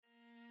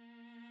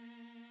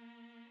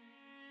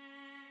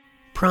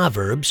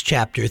Proverbs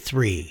chapter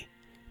 3.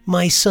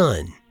 My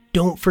son,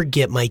 don't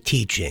forget my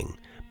teaching,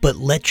 but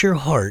let your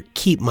heart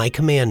keep my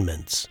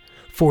commandments.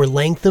 For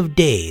length of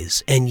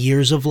days and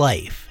years of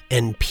life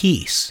and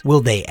peace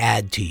will they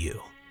add to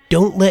you.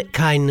 Don't let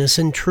kindness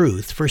and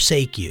truth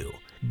forsake you.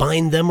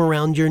 Bind them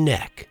around your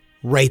neck.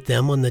 Write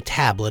them on the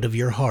tablet of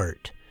your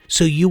heart.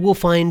 So you will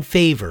find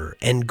favor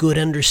and good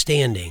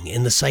understanding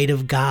in the sight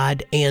of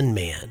God and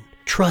man.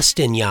 Trust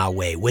in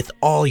Yahweh with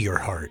all your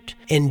heart,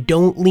 and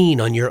don't lean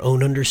on your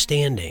own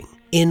understanding.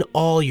 In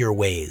all your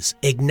ways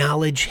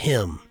acknowledge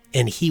Him,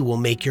 and He will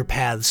make your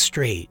paths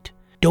straight.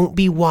 Don't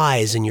be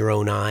wise in your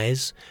own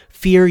eyes.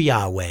 Fear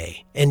Yahweh,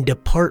 and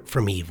depart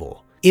from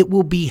evil. It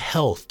will be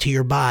health to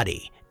your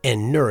body,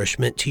 and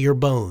nourishment to your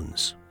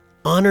bones.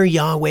 Honor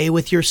Yahweh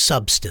with your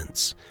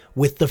substance,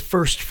 with the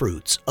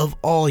firstfruits of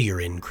all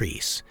your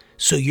increase.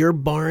 So your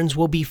barns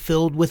will be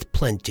filled with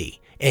plenty,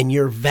 and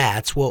your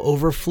vats will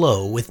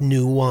overflow with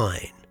new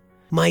wine.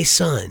 My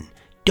son,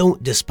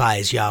 don't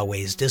despise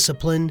Yahweh's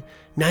discipline,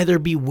 neither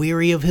be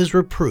weary of His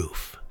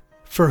reproof.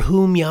 For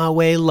whom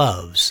Yahweh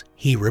loves,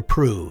 He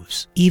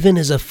reproves, even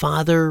as a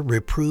father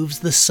reproves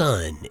the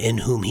son in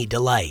whom he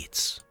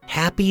delights.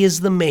 Happy is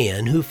the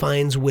man who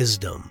finds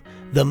wisdom,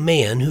 the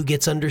man who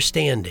gets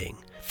understanding.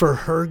 For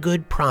her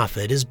good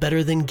profit is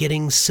better than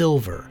getting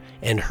silver,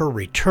 and her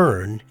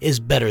return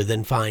is better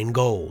than fine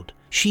gold.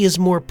 She is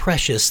more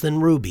precious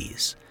than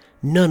rubies.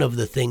 None of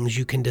the things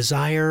you can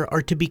desire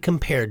are to be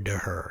compared to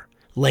her.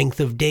 Length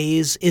of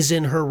days is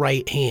in her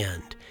right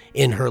hand.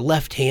 In her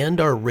left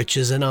hand are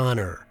riches and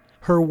honor.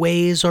 Her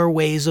ways are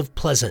ways of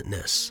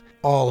pleasantness.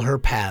 All her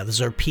paths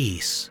are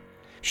peace.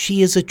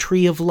 She is a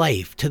tree of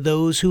life to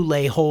those who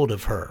lay hold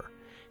of her.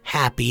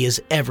 Happy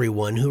is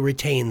everyone who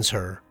retains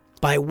her.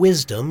 By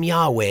wisdom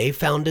Yahweh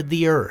founded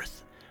the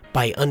earth.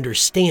 By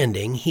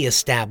understanding He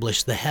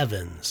established the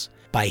heavens.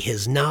 By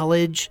His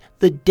knowledge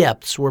the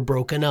depths were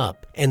broken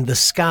up, and the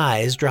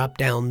skies dropped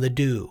down the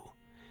dew.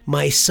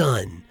 My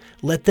son,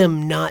 let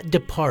them not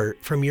depart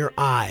from your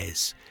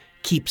eyes.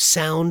 Keep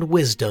sound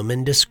wisdom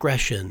and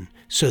discretion,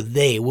 so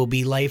they will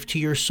be life to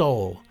your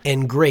soul,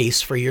 and grace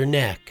for your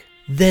neck.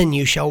 Then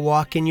you shall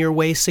walk in your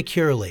way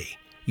securely.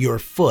 Your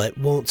foot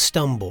won't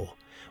stumble.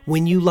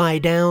 When you lie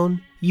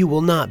down, you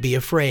will not be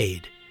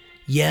afraid.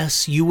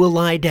 Yes, you will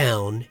lie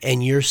down,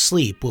 and your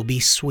sleep will be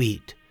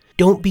sweet.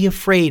 Don't be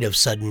afraid of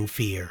sudden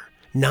fear,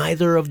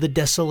 neither of the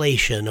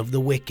desolation of the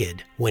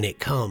wicked when it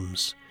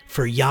comes.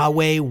 For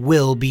Yahweh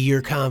will be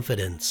your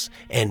confidence,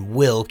 and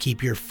will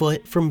keep your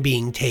foot from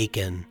being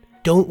taken.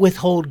 Don't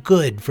withhold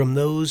good from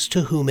those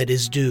to whom it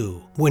is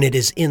due, when it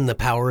is in the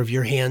power of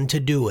your hand to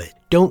do it.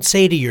 Don't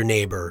say to your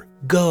neighbor,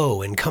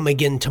 "Go and come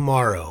again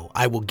tomorrow,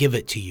 I will give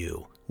it to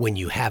you," when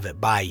you have it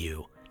by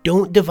you.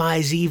 Don't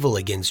devise evil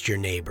against your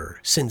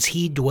neighbor, since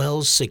he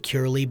dwells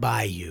securely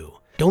by you.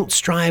 Don't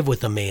strive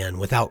with a man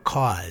without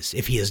cause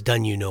if he has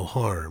done you no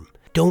harm.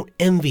 Don't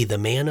envy the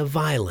man of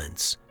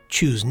violence.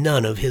 Choose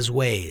none of his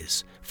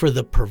ways, for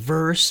the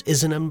perverse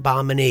is an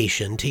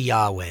abomination to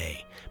Yahweh,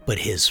 but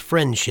his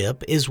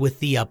friendship is with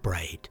the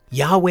upright.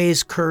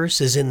 Yahweh's curse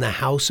is in the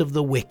house of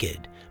the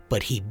wicked,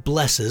 but He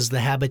blesses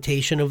the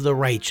habitation of the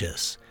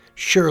righteous.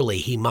 Surely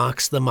He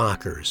mocks the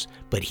mockers,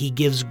 but He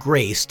gives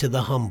grace to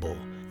the humble.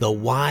 The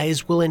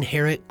wise will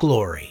inherit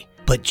glory,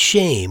 but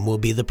shame will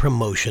be the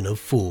promotion of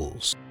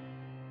fools.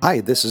 Hi,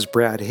 this is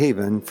Brad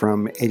Haven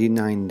from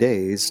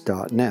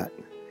 89days.net.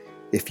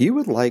 If you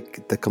would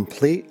like the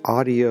complete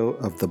audio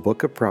of the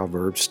Book of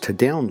Proverbs to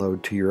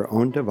download to your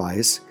own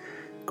device,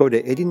 go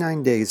to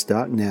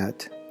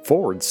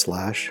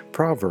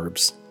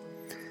 89days.net/Proverbs.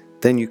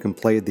 Then you can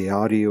play the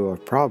audio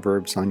of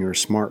Proverbs on your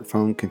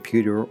smartphone,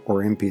 computer,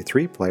 or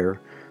MP3 player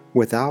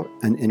without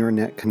an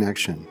internet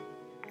connection.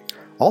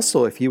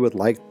 Also, if you would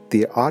like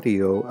the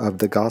audio of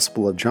the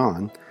Gospel of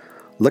John,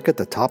 look at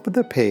the top of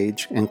the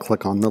page and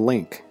click on the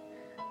link.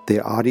 The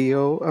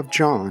audio of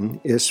John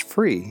is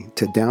free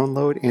to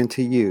download and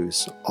to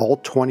use, all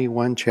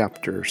 21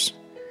 chapters.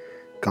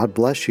 God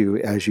bless you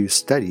as you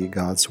study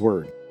God's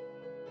Word.